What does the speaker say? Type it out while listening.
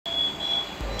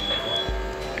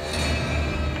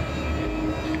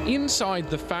Inside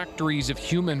the factories of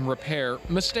human repair,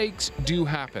 mistakes do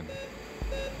happen.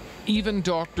 Even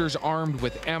doctors armed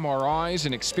with MRIs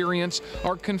and experience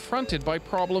are confronted by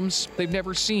problems they've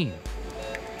never seen.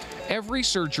 Every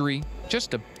surgery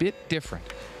just a bit different.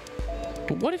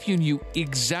 But what if you knew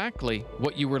exactly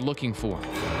what you were looking for?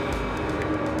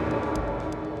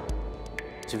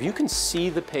 So if you can see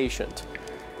the patient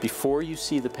before you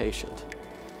see the patient,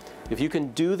 if you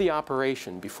can do the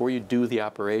operation before you do the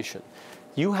operation,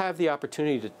 you have the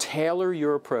opportunity to tailor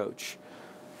your approach,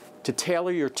 to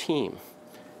tailor your team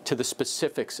to the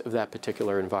specifics of that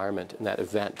particular environment and that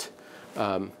event.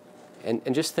 And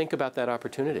just think about that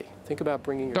opportunity. Think about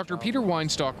bringing your Dr. Peter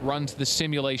Weinstock runs the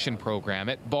simulation program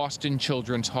at Boston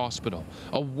Children's Hospital,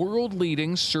 a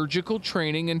world-leading surgical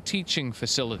training and teaching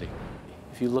facility.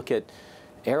 If you look at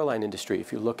airline industry,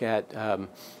 if you look at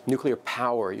nuclear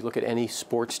power, you look at any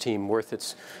sports team worth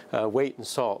its weight in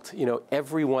salt, you know,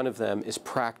 every one of them is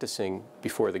practicing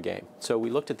before the game. So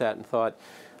we looked at that and thought,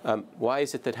 why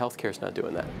is it that healthcare is not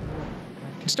doing that?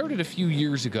 It started a few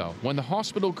years ago when the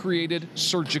hospital created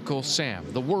Surgical Sam,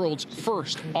 the world's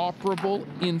first operable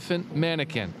infant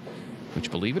mannequin,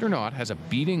 which, believe it or not, has a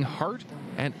beating heart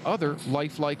and other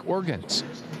lifelike organs.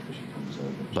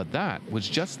 But that was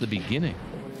just the beginning.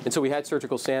 And so we had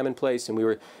Surgical Sam in place, and we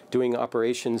were doing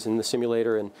operations in the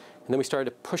simulator, and then we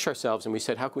started to push ourselves, and we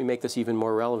said, how can we make this even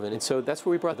more relevant? And so that's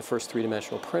where we brought the first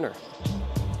three-dimensional printer.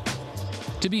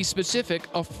 To be specific,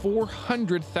 a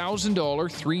 $400,000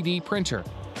 3D printer,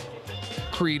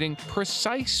 creating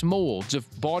precise molds of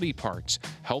body parts,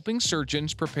 helping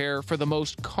surgeons prepare for the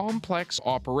most complex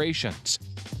operations.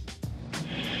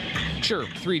 Sure,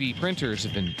 3D printers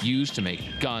have been used to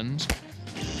make guns,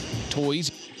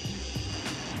 toys,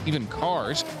 even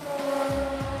cars.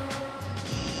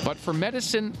 But for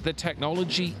medicine, the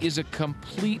technology is a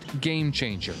complete game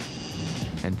changer.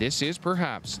 And this is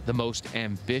perhaps the most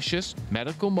ambitious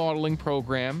medical modeling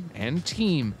program and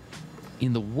team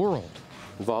in the world.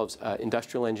 Involves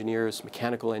industrial engineers,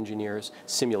 mechanical engineers,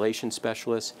 simulation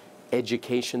specialists,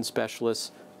 education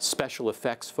specialists, special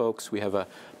effects folks. We have a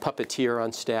puppeteer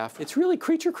on staff. It's really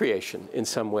creature creation in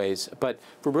some ways, but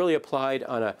we're really applied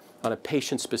on a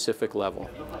patient-specific level.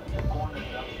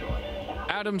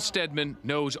 Adam Stedman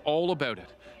knows all about it.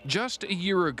 Just a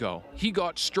year ago, he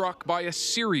got struck by a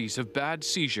series of bad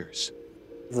seizures.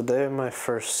 The day of my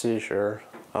first seizure,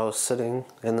 I was sitting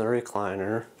in the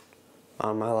recliner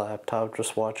on my laptop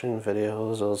just watching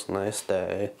videos. It was a nice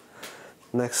day.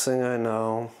 Next thing I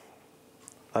know,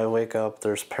 I wake up,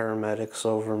 there's paramedics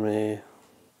over me.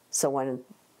 So when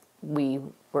we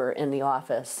were in the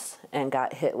office and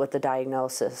got hit with the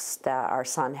diagnosis that our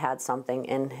son had something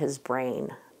in his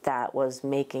brain that was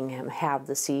making him have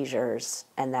the seizures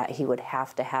and that he would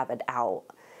have to have it out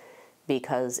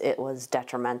because it was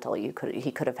detrimental. He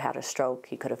could have had a stroke,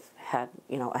 he could have had,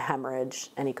 you know, a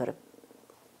hemorrhage, and he could have,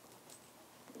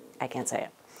 I can't say it.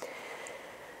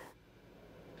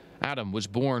 Adam was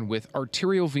born with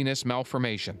arteriovenous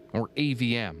malformation, or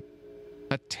AVM,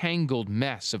 a tangled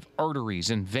mess of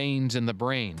arteries and veins in the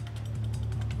brain.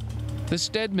 The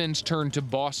Stedmans turned to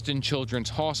Boston Children's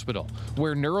Hospital,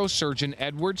 where neurosurgeon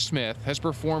Edward Smith has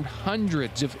performed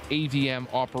hundreds of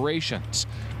AVM operations,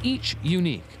 each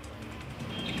unique.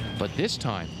 But this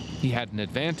time, he had an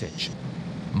advantage.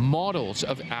 Models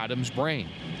of Adam's brain,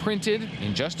 printed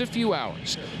in just a few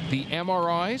hours. The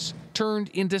MRIs turned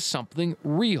into something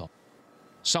real,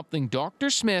 something Dr.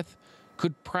 Smith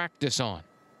could practice on.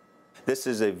 This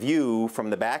is a view from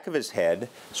the back of his head,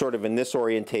 sort of in this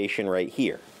orientation right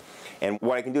here. And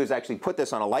what I can do is actually put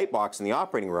this on a light box in the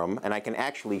operating room, and I can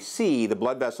actually see the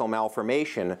blood vessel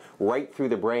malformation right through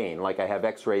the brain, like I have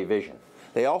X-ray vision.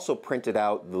 They also printed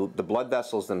out the blood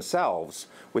vessels themselves,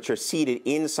 which are seated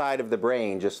inside of the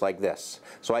brain just like this.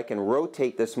 So I can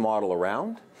rotate this model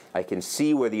around. I can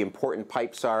see where the important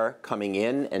pipes are coming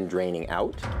in and draining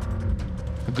out.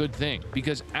 A good thing,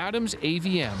 because Adam's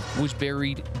AVM was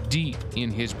buried deep in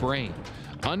his brain,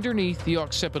 underneath the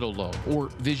occipital lobe, or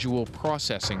visual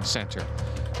processing center.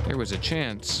 There was a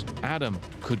chance Adam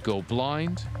could go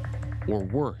blind, or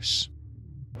worse.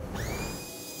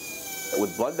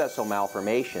 With blood vessel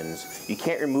malformations, you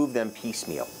can't remove them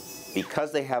piecemeal.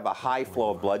 Because they have a high flow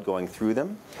of blood going through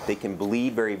them, they can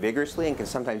bleed very vigorously and can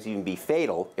sometimes even be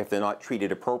fatal if they're not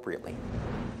treated appropriately.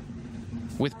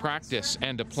 With practice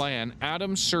and a plan,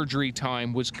 Adam's surgery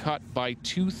time was cut by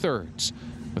 2/3,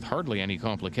 with hardly any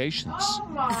complications. Oh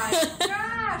my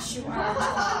gosh!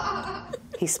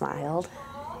 He smiled.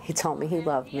 He told me he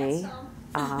loved me.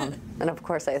 And of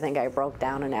course, I think I broke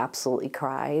down and absolutely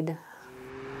cried.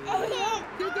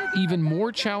 Even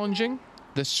more challenging,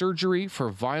 the surgery for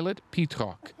Violet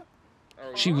Petrock.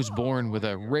 She was born with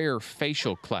a rare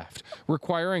facial cleft,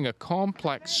 requiring a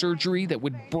complex surgery that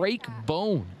would break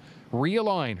bone,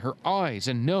 realign her eyes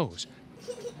and nose.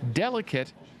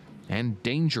 Delicate and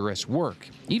dangerous work,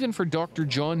 even for Dr.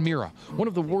 John Mira, one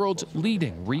of the world's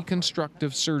leading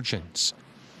reconstructive surgeons.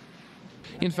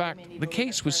 In fact, the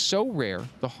case was so rare,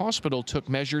 the hospital took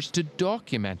measures to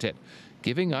document it,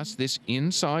 giving us this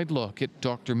inside look at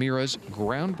Dr. Mira's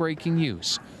groundbreaking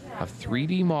use of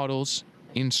 3D models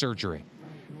in surgery.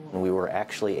 We were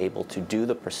actually able to do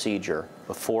the procedure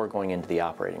before going into the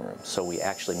operating room. So we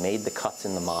actually made the cuts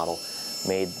in the model,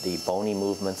 made the bony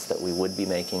movements that we would be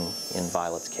making in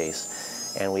Violet's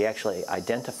case, and we actually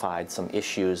identified some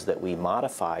issues that we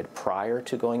modified prior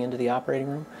to going into the operating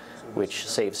room, which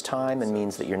saves time and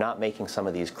means that you're not making some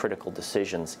of these critical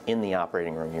decisions in the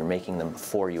operating room. You're making them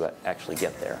before you actually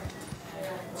get there.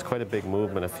 It's quite a big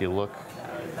movement if you look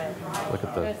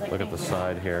at the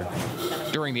side here.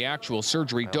 During the actual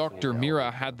surgery, Dr.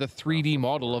 Mira had the 3D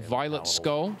model of Violet's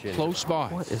skull close by.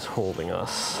 What is holding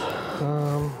us?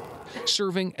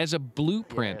 Serving as a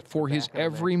blueprint for his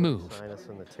every move.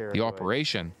 The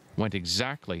operation went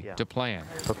exactly to plan.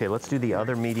 Okay, let's do the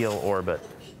other medial orbit.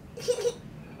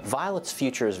 Violet's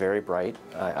future is very bright.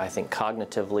 I think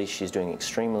cognitively she's doing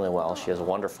extremely well. She has a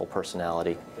wonderful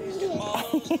personality.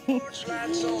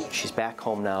 She's back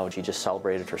home now. She just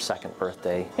celebrated her 2nd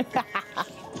birthday.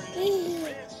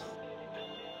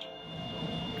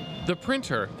 The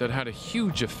printer that had a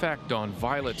huge effect on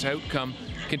Violet's outcome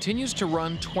continues to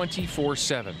run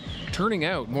 24/7, turning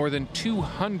out more than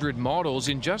 200 models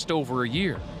in just over a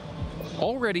year.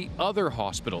 Already other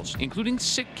hospitals, including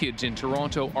sick kids in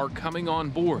Toronto, are coming on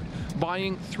board,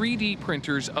 buying 3D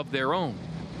printers of their own,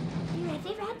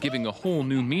 giving a whole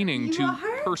new meaning to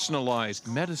personalized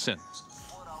medicine.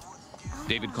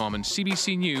 David Common,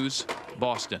 CBC News,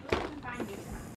 Boston.